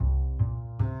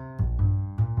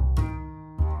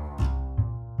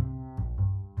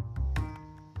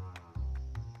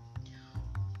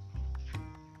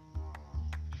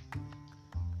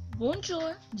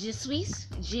Bonjour, je suis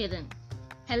Jaden.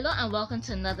 Hello and welcome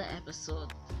to another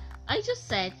episode. I just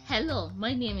said hello,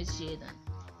 my name is Jaden,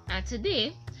 and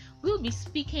today we'll be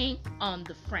speaking on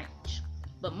the French,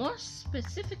 but more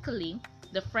specifically,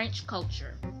 the French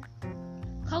culture.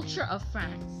 Culture of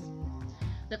France.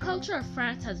 The culture of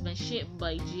France has been shaped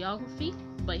by geography,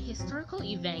 by historical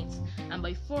events, and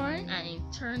by foreign and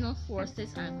internal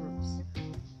forces and groups.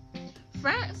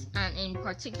 France, and in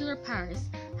particular Paris,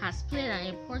 has played an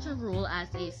important role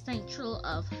as a central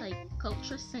of high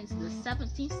culture since the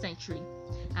 17th century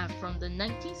and from the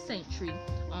 19th century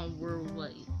on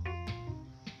worldwide.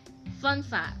 Fun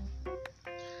fact: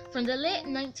 from the late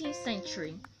 19th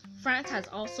century, France has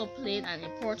also played an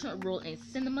important role in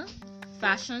cinema,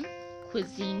 fashion,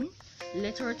 cuisine,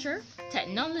 literature,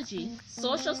 technology,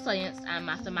 social science, and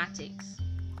mathematics.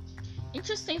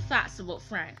 Interesting facts about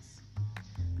France.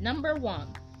 Number 1.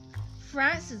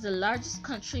 France is the largest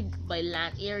country by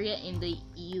land area in the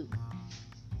EU.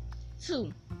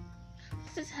 2.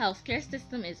 France's healthcare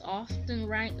system is often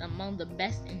ranked among the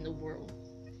best in the world.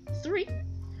 3.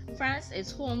 France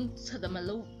is home to the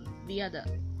Malo Viaduct,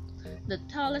 the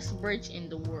tallest bridge in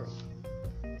the world.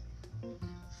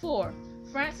 4.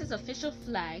 France's official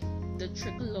flag, the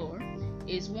tricolor,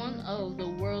 is one of the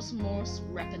world's most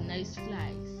recognized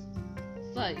flags.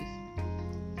 5.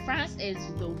 France is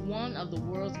one of the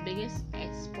world's biggest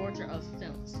exporter of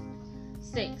films.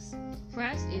 6.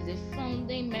 France is a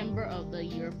founding member of the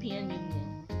European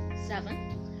Union.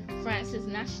 7. France's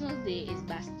national day is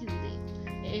Bastille Day.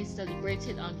 It is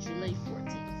celebrated on July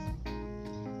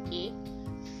 14th. 8.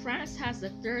 France has the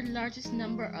third largest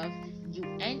number of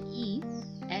UNESCO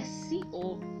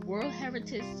World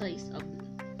Heritage Sites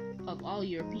of all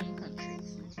European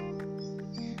countries.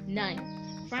 9.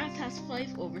 France has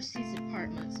 5 overseas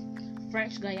departments: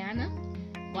 French Guiana,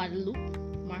 Guadeloupe,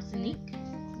 Martinique,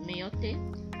 Mayotte,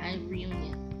 and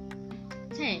Réunion.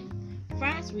 10.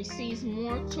 France receives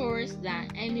more tourists than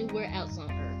anywhere else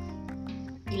on Earth.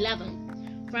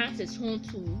 11. France is home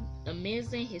to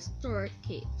amazing historic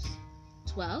caves.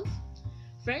 12.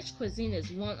 French cuisine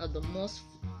is one of the most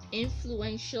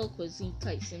influential cuisine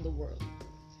types in the world.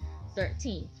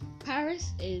 13.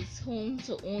 Paris is home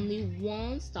to only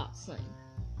one stop sign.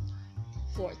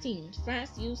 14.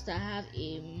 France used to have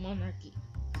a monarchy.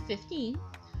 15.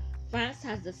 France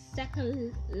has the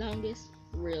second longest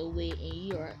railway in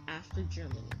Europe after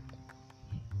Germany.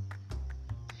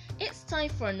 It's time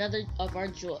for another of our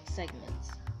joke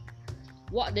segments.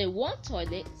 What did one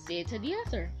toilet say to the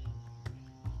other?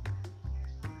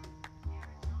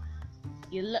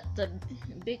 You looked a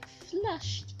bit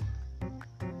flushed.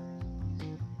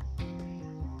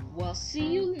 Well, see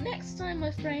you next time,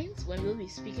 my friends, when we'll be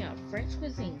speaking of French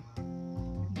cuisine.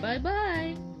 Bye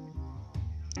bye!